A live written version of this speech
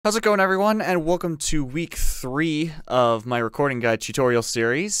How's it going, everyone, and welcome to week 3 of my recording guide tutorial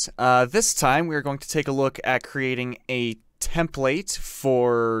series. This time we are going to take a look at creating a template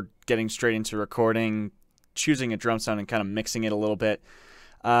for getting straight into recording, choosing a drum sound and kind of mixing it a little bit,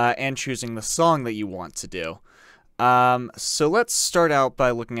 and choosing the song that you want to do. So let's start out by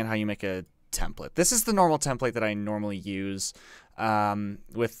looking at how you make a template. This is the normal template that I normally use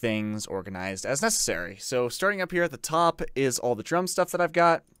with things organized as necessary. So starting up here at the top is all the drum stuff that I've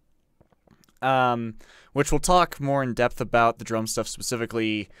got, which we'll talk more in depth about the drum stuff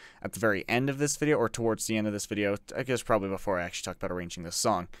specifically at the very end of this video or towards the end of this video. I guess probably before I actually talk about arranging this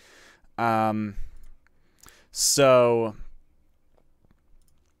song. So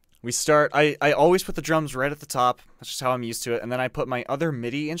we start, I always put the drums right at the top. That's just how I'm used to it. And then I put my other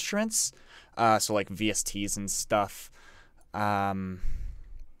MIDI instruments, so like VSTs and stuff,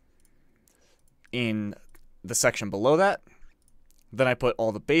 in the section below that. Then I put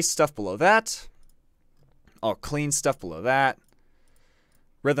all the bass stuff below that, all clean stuff below that,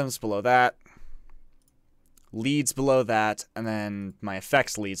 rhythms below that, leads below that, and then my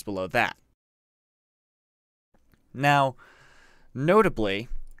effects leads below that. Now, notably,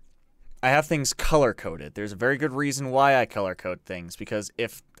 I have things color-coded. There's a very good reason why I color-code things, because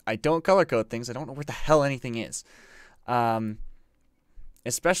if I don't color-code things, I don't know where the hell anything is.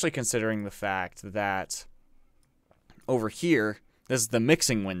 Especially considering the fact that over here, this is the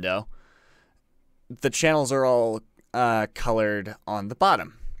mixing window, the channels are all colored on the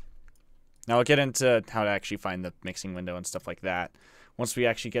bottom. Now I'll get into how to actually find the mixing window and stuff like that once we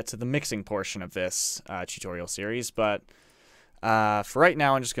actually get to the mixing portion of this tutorial series, but for right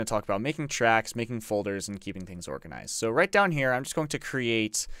now I'm just going to talk about making tracks, making folders, and keeping things organized. So right down here I'm just going to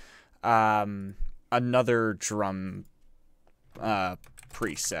create another drum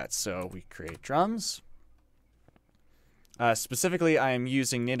preset. So we create drums. Specifically, I am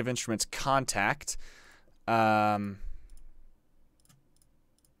using Native Instruments Contact. Sorry.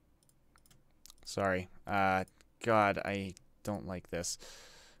 God, I don't like this.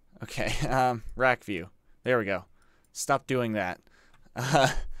 Okay, rack view. There we go. Stop doing that.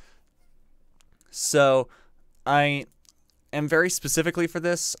 So, I am very specifically for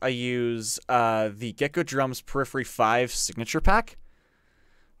this, I use the Getgood Drums Periphery 5 signature pack.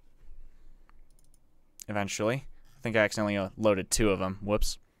 Eventually. I think I accidentally loaded 2 of them.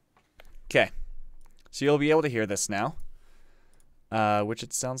 Whoops. Okay. So you'll be able to hear this now, which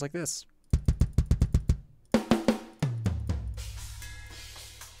it sounds like this.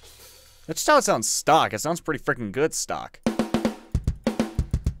 That's just how it sounds stock. It sounds pretty freaking good stock.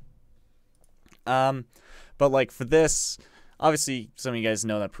 But like for this, obviously some of you guys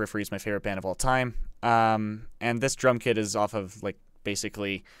know that Periphery is my favorite band of all time. And this drum kit is off of like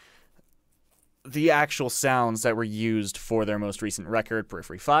basically the actual sounds that were used for their most recent record,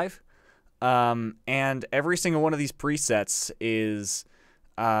 Periphery 5. And every single one of these presets is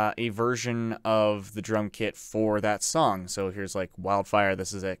a version of the drum kit for that song. So here's like Wildfire,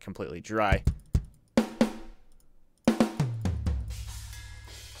 this is it, completely dry.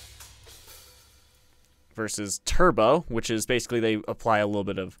 Versus Turbo, which is basically they apply a little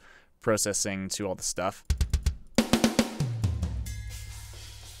bit of processing to all the stuff.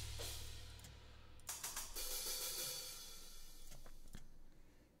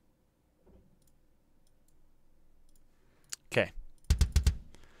 Okay.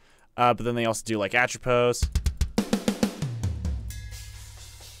 But then they also do like Atropos.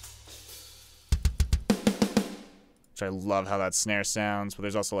 Which I love how that snare sounds. But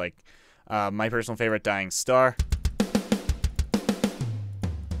there's also like my personal favorite, Dying Star.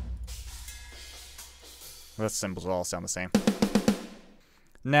 The cymbals all sound the same.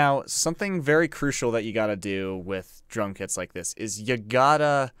 Now, something very crucial that you gotta do with drum kits like this is you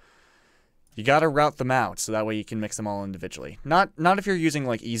gotta route them out so that way you can mix them all individually. Not if you're using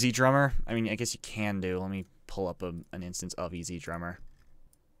like Easy Drummer. I mean, I guess you can do. Let me pull up an instance of Easy Drummer.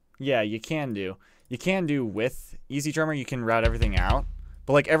 Yeah, you can do. You can do with Easy Drummer. You can route everything out,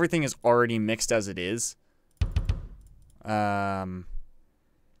 but like everything is already mixed as it is. Like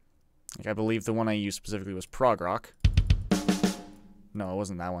I believe the one I used specifically was Prog Rock. No, it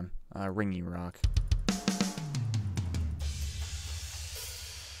wasn't that one. Ringy Rock.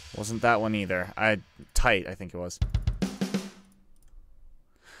 Wasn't that one either. Tight, I think it was.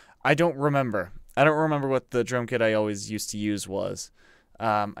 I don't remember. I don't remember what the drum kit I always used to use was.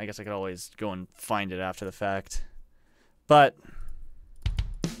 I guess I could always go and find it after the fact. But,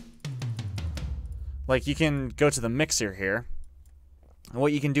 like, you can go to the mixer here. And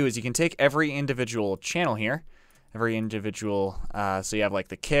what you can do is you can take every individual channel here. Every individual, so you have, like,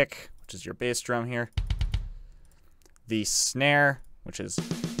 the kick, which is your bass drum here. The snare, which is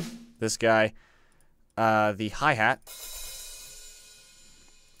this guy, the hi-hat,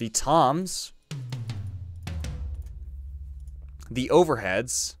 the toms, the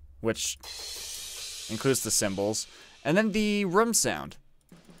overheads, which includes the cymbals, and then the room sound.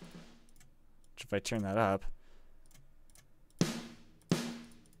 Which if I turn that up,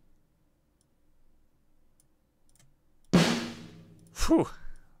 whew,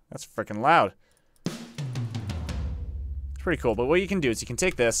 that's freaking loud. It's pretty cool. But what you can do is you can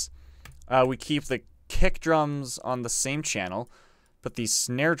take this, we keep the kick drums on the same channel, put the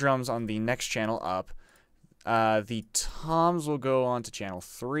snare drums on the next channel up. The toms will go on to channel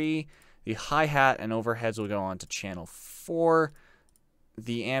 3. The hi-hat and overheads will go on to channel 4.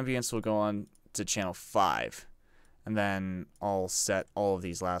 The ambience will go on to channel 5. And then I'll set all of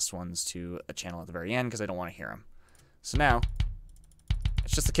these last ones to a channel at the very end because I don't want to hear them. So now,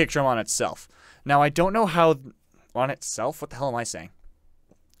 it's just the kick drum on itself. Now, I don't know how... On itself? What the hell am I saying?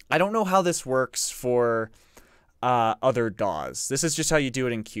 I don't know how this works for... other DAWs. This is just how you do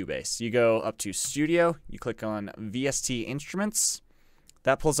it in Cubase. You go up to Studio, you click on VST Instruments.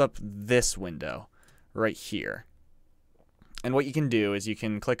 That pulls up this window right here. And what you can do is you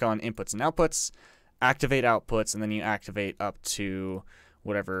can click on Inputs and Outputs, activate outputs, and then you activate up to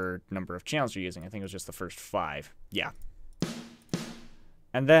whatever number of channels you're using. I think it was just the first 5. Yeah.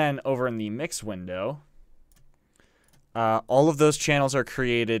 And then over in the Mix window, all of those channels are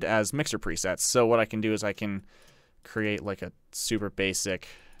created as mixer presets. So what I can do is I can create like a super basic,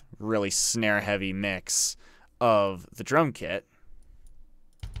 really snare heavy mix of the drum kit.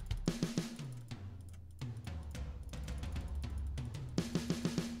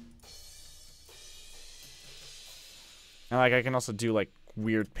 And like I can also do like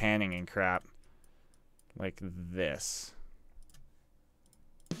weird panning and crap like this.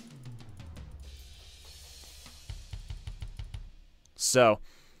 So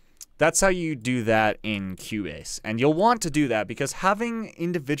that's how you do that in Cubase. And you'll want to do that because having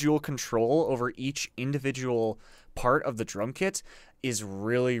individual control over each individual part of the drum kit is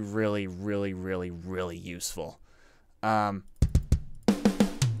really, really, really, really, really useful. Now,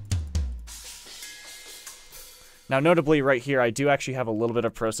 notably right here, I do actually have a little bit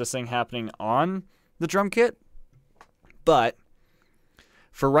of processing happening on the drum kit. But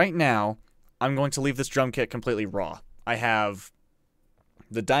for right now, I'm going to leave this drum kit completely raw. I have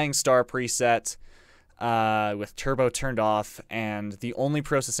the Dying Star preset with turbo turned off, and the only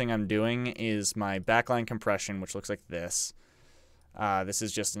processing I'm doing is my backline compression, which looks like this. This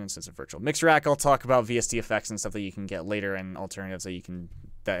is just an instance of Virtual Mix Rack. I'll talk about VST effects and stuff that you can get later and alternatives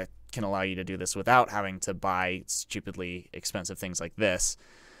that can allow you to do this without having to buy stupidly expensive things like this.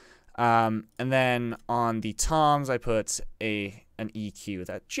 And then on the toms, I put an EQ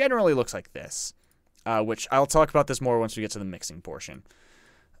that generally looks like this, which I'll talk about this more once we get to the mixing portion.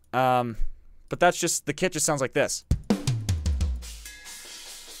 But that's just, the kit just sounds like this.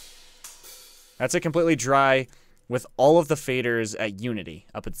 That's it completely dry with all of the faders at unity,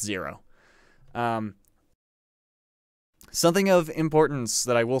 up at 0. Something of importance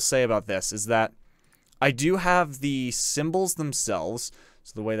that I will say about this is that I do have the cymbals themselves.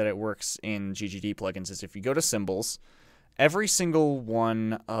 So the way that it works in GGD plugins is if you go to cymbals, every single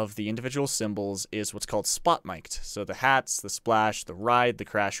one of the individual cymbals is what's called spot mic'd. So the hats, the splash, the ride, the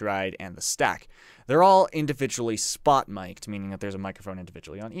crash ride, and the stack. They're all individually spot mic'd, meaning that there's a microphone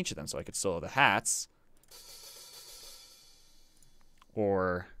individually on each of them. So I could solo the hats,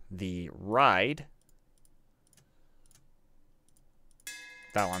 or the ride,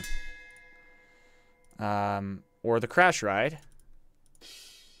 that one, or the crash ride,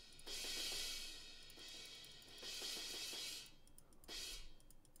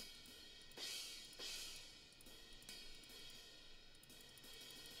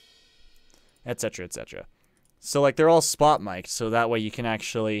 etc., etc. So like they're all spot mic'd, so that way you can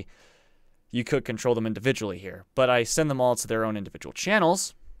actually, you could control them individually here. But I send them all to their own individual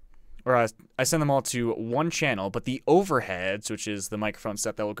channels, or I send them all to one channel, but the overheads, which is the microphone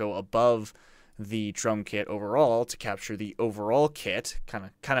set that will go above the drum kit overall to capture the overall kit, kind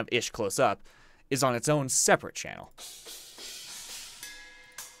of ish close up, is on its own separate channel.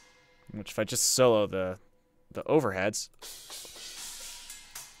 Which if I just solo the overheads,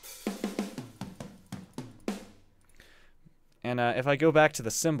 and if I go back to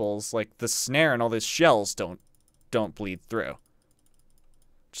the cymbals, like the snare and all these shells don't bleed through.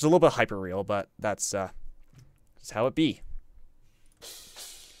 Just a little bit hyper-real, but that's how it be.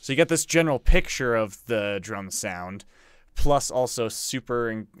 So you get this general picture of the drum sound, plus also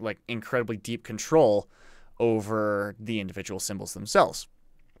super, incredibly deep control over the individual cymbals themselves.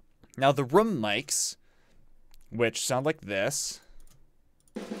 Now the room mics, which sound like this,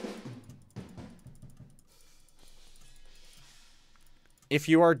 if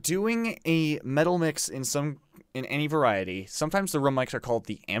you are doing a metal mix in any variety, sometimes the room mics are called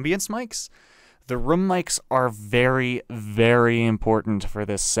the ambience mics. The room mics are very, very important for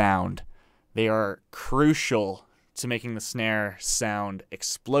this sound. They are crucial to making the snare sound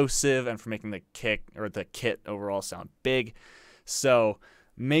explosive and for making the kick or the kit overall sound big. So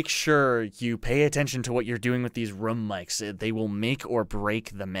make sure you pay attention to what you're doing with these room mics. They will make or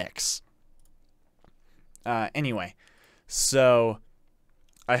break the mix. Anyway, so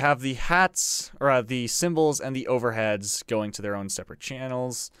I have the hats, or the cymbals and the overheads going to their own separate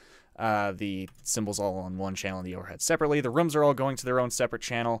channels. The cymbals all on one channel and the overheads separately. The rooms are all going to their own separate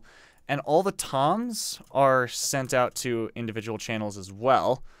channel. And all the toms are sent out to individual channels as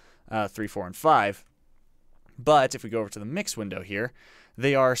well, 3, 4, and 5. But if we go over to the mix window here,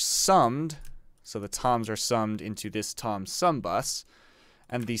 they are summed. So the toms are summed into this tom sum bus.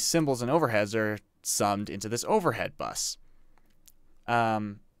 And the cymbals and overheads are summed into this overhead bus.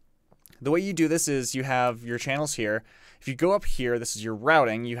 The way you do this is you have your channels here. If you go up here, this is your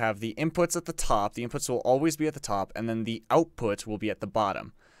routing. You have the inputs at the top. The inputs will always be at the top, and then the output will be at the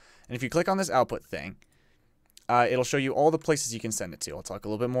bottom. And if you click on this output thing, it'll show you all the places you can send it to. I'll talk a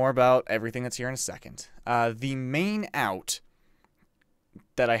little bit more about everything that's here in a second. The main out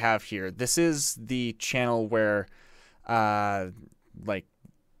that I have here, this is the channel where,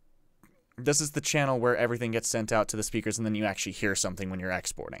 this is the channel where everything gets sent out to the speakers and then you actually hear something when you're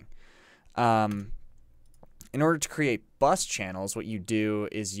exporting. In order to create bus channels, what you do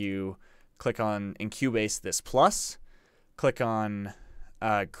is you click on, in Cubase, this plus, click on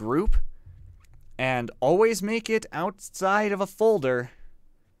group, and always make it outside of a folder.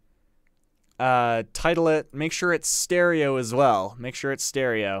 Title it, make sure it's stereo as well. Make sure it's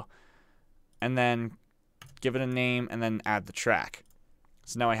stereo. And then give it a name and then add the track.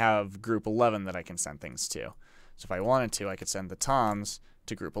 So now I have group 11 that I can send things to. So if I wanted to, I could send the toms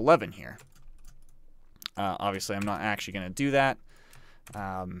to group 11 here. Obviously, I'm not actually going to do that.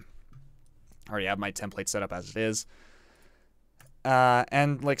 I already have my template set up as it is.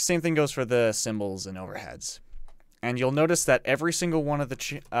 And like same thing goes for the cymbals and overheads. And you'll notice that every single one of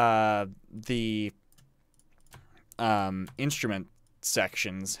the instrument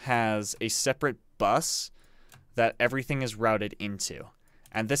sections has a separate bus that everything is routed into.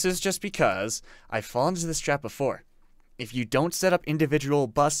 And this is just because I've fallen into this trap before. If you don't set up individual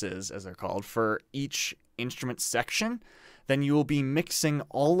buses, as they're called, for each instrument section, then you will be mixing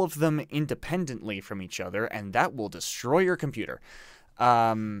all of them independently from each other, and that will destroy your computer.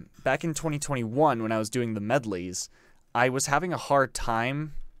 Back in 2021, when I was doing the medleys, I was having a hard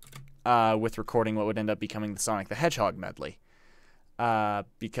time with recording what would end up becoming the Sonic the Hedgehog medley.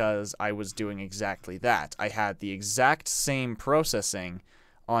 Because I was doing exactly that. I had the exact same processing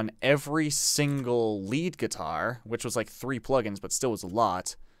on every single lead guitar, which was like 3 plugins, but still was a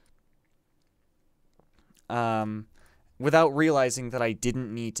lot, without realizing that I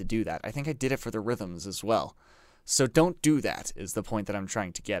didn't need to do that. I think I did it for the rhythms as well. So don't do that, is the point that I'm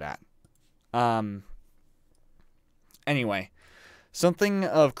trying to get at. Anyway, something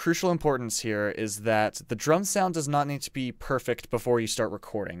of crucial importance here is that the drum sound does not need to be perfect before you start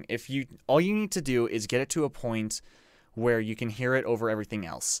recording. All you need to do is get it to a point where you can hear it over everything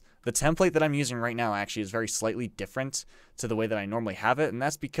else. The template that I'm using right now actually is very slightly different to the way that I normally have it, and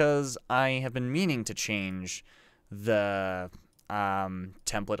that's because I have been meaning to change the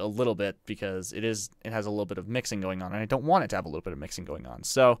template a little bit because it has a little bit of mixing going on, and I don't want it to have a little bit of mixing going on.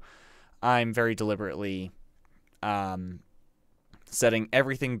 So I'm very deliberately setting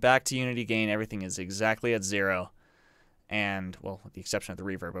everything back to unity gain. Everything is exactly at 0, and, well, with the exception of the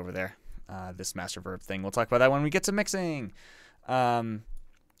reverb over there. This master verb thing. We'll talk about that when we get to mixing.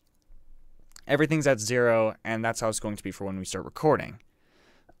 Everything's at 0, and that's how it's going to be for when we start recording.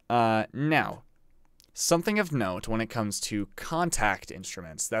 Now, something of note when it comes to contact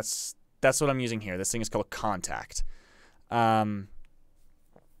instruments. That's what I'm using here. This thing is called Contact. Something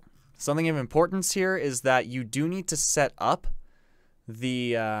of importance here is that you do need to set up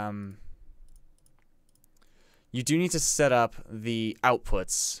the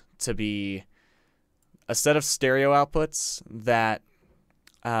outputs to be a set of stereo outputs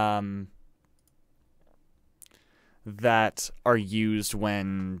that are used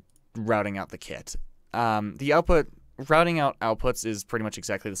when routing out the kit. Routing out outputs is pretty much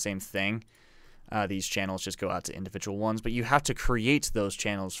exactly the same thing. These channels just go out to individual ones, but you have to create those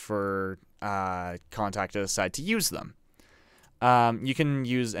channels for Contact to decide to use them. You can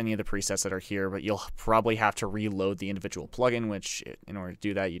use any of the presets that are here, but you'll probably have to reload the individual plugin, which in order to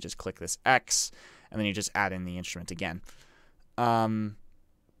do that, you just click this X, and then you just add in the instrument again. Now,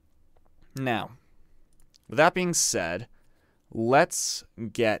 with that being said, let's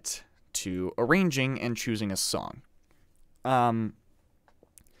get to arranging and choosing a song. In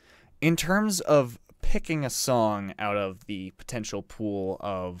terms of picking a song out of the potential pool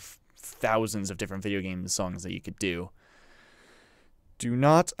of thousands of different video game songs that you could do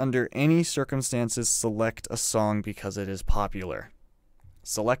not under any circumstances select a song because it is popular.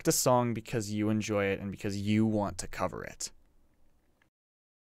 Select a song because you enjoy it and because you want to cover it.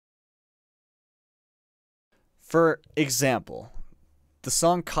 For example, the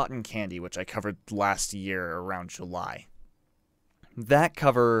song Cotton Candy, which I covered last year around July. That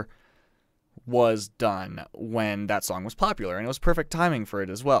cover was done when that song was popular, and it was perfect timing for it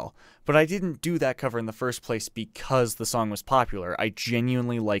as well. But I didn't do that cover in the first place because the song was popular. I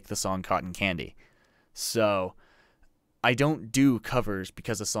genuinely like the song Cotton Candy. So I don't do covers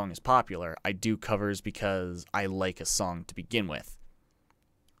because a song is popular. I do covers because I like a song to begin with.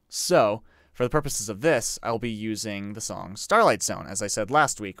 So, for the purposes of this, I'll be using the song Starlight Zone, as I said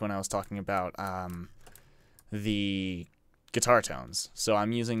last week when I was talking about the guitar tones. So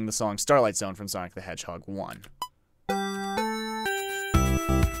I'm using the song Starlight Zone from Sonic the Hedgehog 1.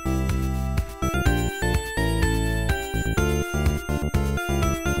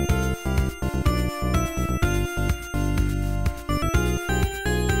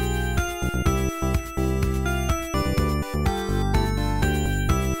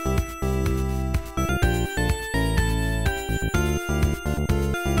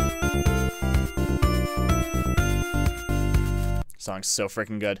 Song's so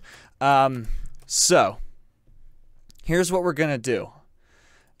freaking good. So here's what we're gonna do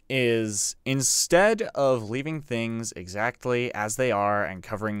is instead of leaving things exactly as they are and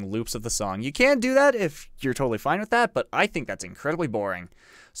covering loops of the song, you can do that if you're totally fine with that, but I think that's incredibly boring.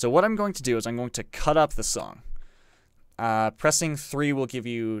 So what I'm going to do is I'm going to cut up the song. Pressing 3 will give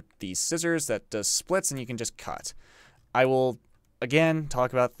you these scissors that does splits and you can just cut. I will again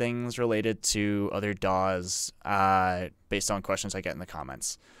talk about things related to other DAWs based on questions I get in the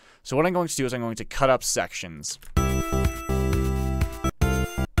comments. So what I'm going to do is I'm going to cut up sections.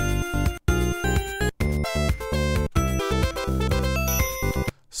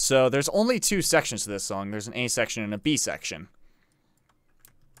 So there's only 2 sections to this song. There's an A section and a B section.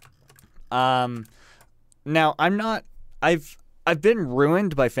 Now I've been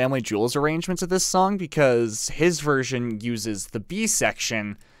ruined by Family Jewel's arrangements of this song because his version uses the B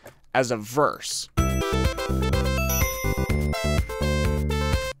section as a verse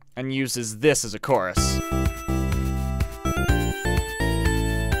and uses this as a chorus.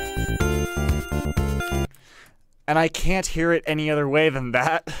 And I can't hear it any other way than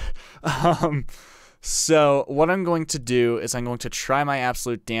that. So what I'm going to do is I'm going to try my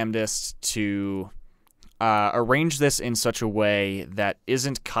absolute damnedest to arrange this in such a way that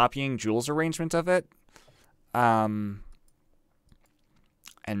isn't copying Jules' arrangement of it. And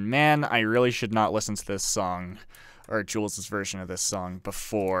man, I really should not listen to this song, or Jules' version of this song,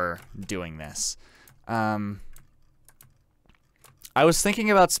 before doing this. I was thinking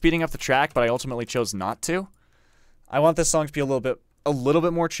about speeding up the track, but I ultimately chose not to. I want this song to be a little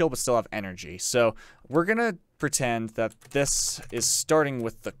bit more chill, but still have energy. So we're gonna pretend that this is starting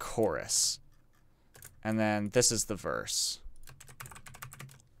with the chorus. And then this is the verse.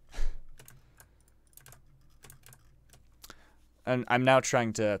 And I'm now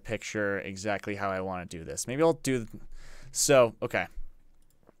trying to picture exactly how I want to do this. Maybe I'll do... So, okay.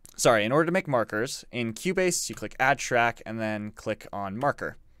 Sorry, in order to make markers, in Cubase, you click Add Track, and then click on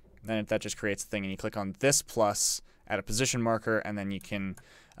Marker. Then that just creates a thing, and you click on this plus, add a position marker, and then you can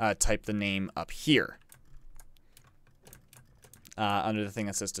type the name up here. Under the thing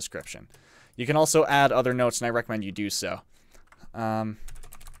that says description. You can also add other notes, and I recommend you do so.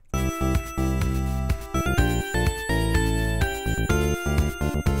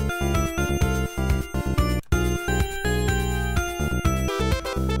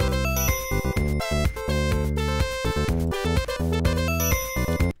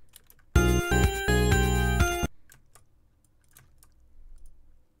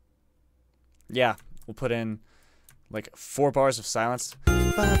 Yeah, we'll put in like 4 bars of silence.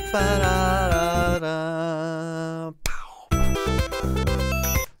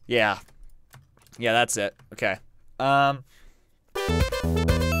 Yeah. Yeah, that's it. Okay. And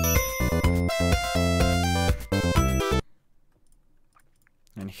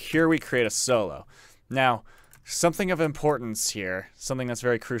here we create a solo. Now, something of importance here, something that's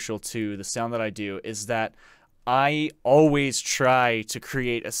very crucial to the sound that I do, is that I always try to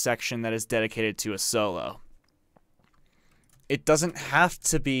create a section that is dedicated to a solo. It doesn't have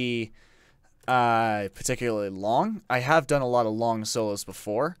to be particularly long. I have done a lot of long solos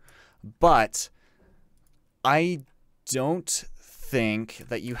before, but I don't think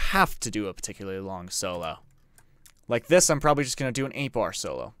that you have to do a particularly long solo. Like this, I'm probably just going to do an 8-bar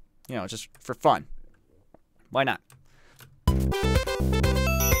solo. You know, just for fun. Why not?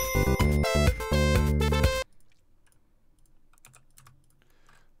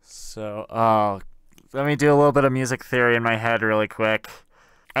 So, let me do a little bit of music theory in my head really quick.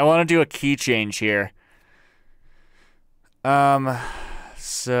 I want to do a key change here.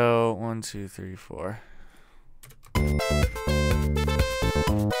 So 1, 2, 3, 4.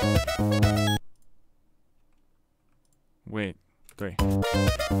 Wait, 3.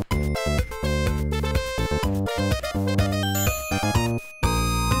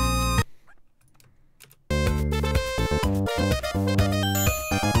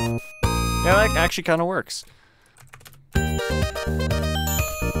 Yeah, that actually kind of works.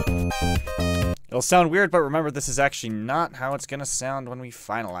 It'll sound weird, but remember, this is actually not how it's gonna sound when we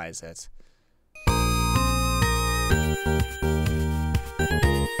finalize it.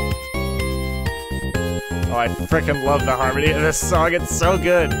 Oh, I frickin' love the harmony of this song. It's so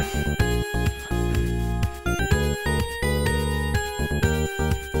good.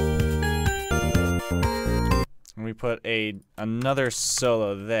 And we put another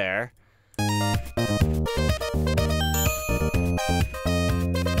solo there.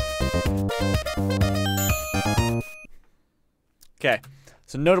 Okay,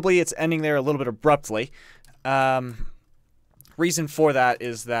 so notably it's ending there a little bit abruptly. Reason for that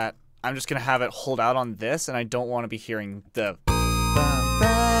is that I'm just gonna have it hold out on this, and I don't want to be hearing the.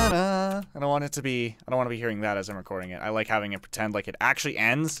 I don't want to be hearing that as I'm recording it. I like having it pretend like it actually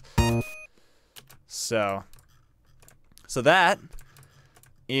ends. So that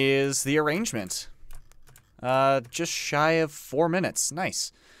is the arrangement. Just shy of 4 minutes.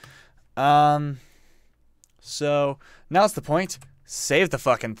 Nice. So now's the point. Save the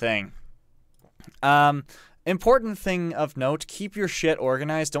fucking thing. Important thing of note, keep your shit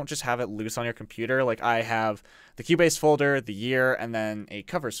organized. Don't just have it loose on your computer. Like I have the Cubase folder, the year, and then a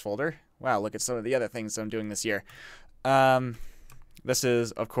covers folder. Wow, look at some of the other things I'm doing this year. This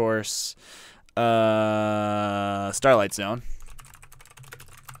is, of course, Starlight Zone.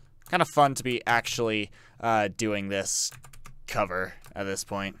 Kind of fun to be actually doing this cover at this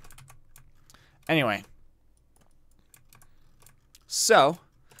point. Anyway. So,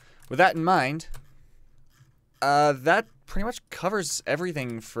 with that in mind, that pretty much covers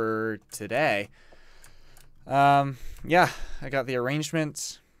everything for today. Yeah, I got the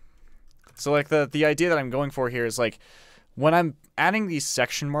arrangement. So, like, the idea that I'm going for here is, like, when I'm adding these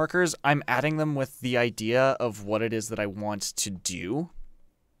section markers, I'm adding them with the idea of what it is that I want to do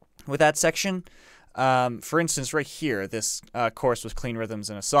with that section. For instance, right here, this chorus with clean rhythms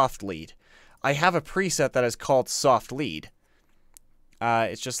and a soft lead. I have a preset that is called soft lead.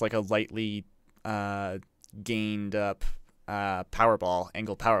 It's just like a lightly gained up powerball,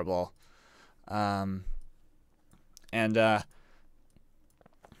 angled powerball.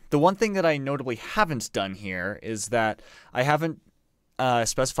 The one thing that I notably haven't done here is that I haven't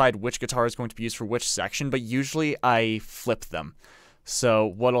specified which guitar is going to be used for which section, but usually I flip them. So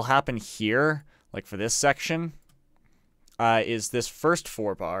what'll happen here, like for this section, is this first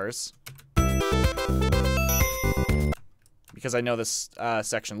 4 bars, because I know this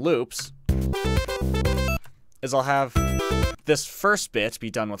section loops, is I'll have this first bit be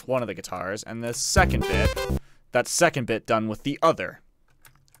done with one of the guitars, and this second bit, that second bit done with the other.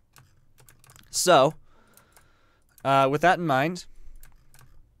 So, with that in mind,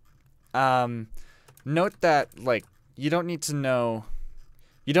 note that, like, you don't need to know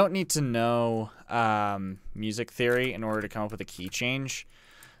music theory in order to come up with a key change.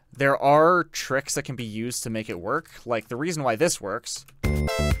 There are tricks that can be used to make it work. Like, the reason why this works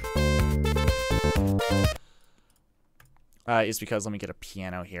is because, let me get a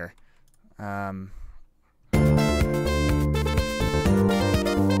piano here.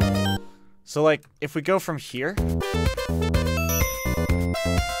 So, like, if we go from here, so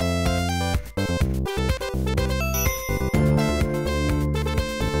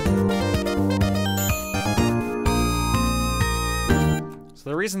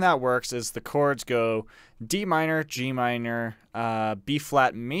the reason that works is the chords go D minor, G minor, B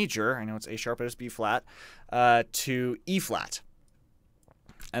flat major, I know it's A sharp, but it's B flat, to E flat.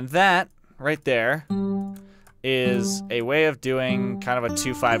 And that, right there, is a way of doing kind of a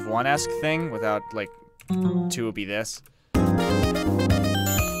 2-5-1-esque thing without, like, 2 would be this.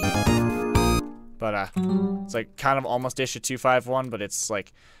 But, it's, like, kind of almost-ish a 2-5-1, but it's,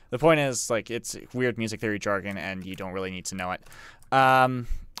 like, the point is, like, it's weird music theory jargon, and you don't really need to know it.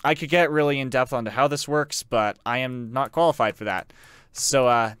 I could get really in-depth onto how this works, but I am not qualified for that.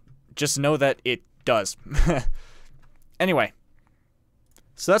 So, just know that it does. Anyway,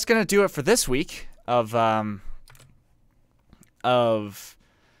 so that's going to do it for this week of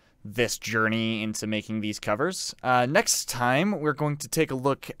this journey into making these covers. Next time, we're going to take a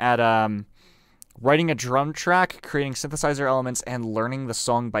look at writing a drum track, creating synthesizer elements, and learning the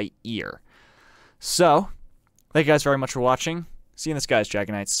song by ear. So, thank you guys very much for watching. See you in the skies,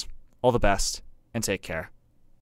 Dragonites. All the best, and take care.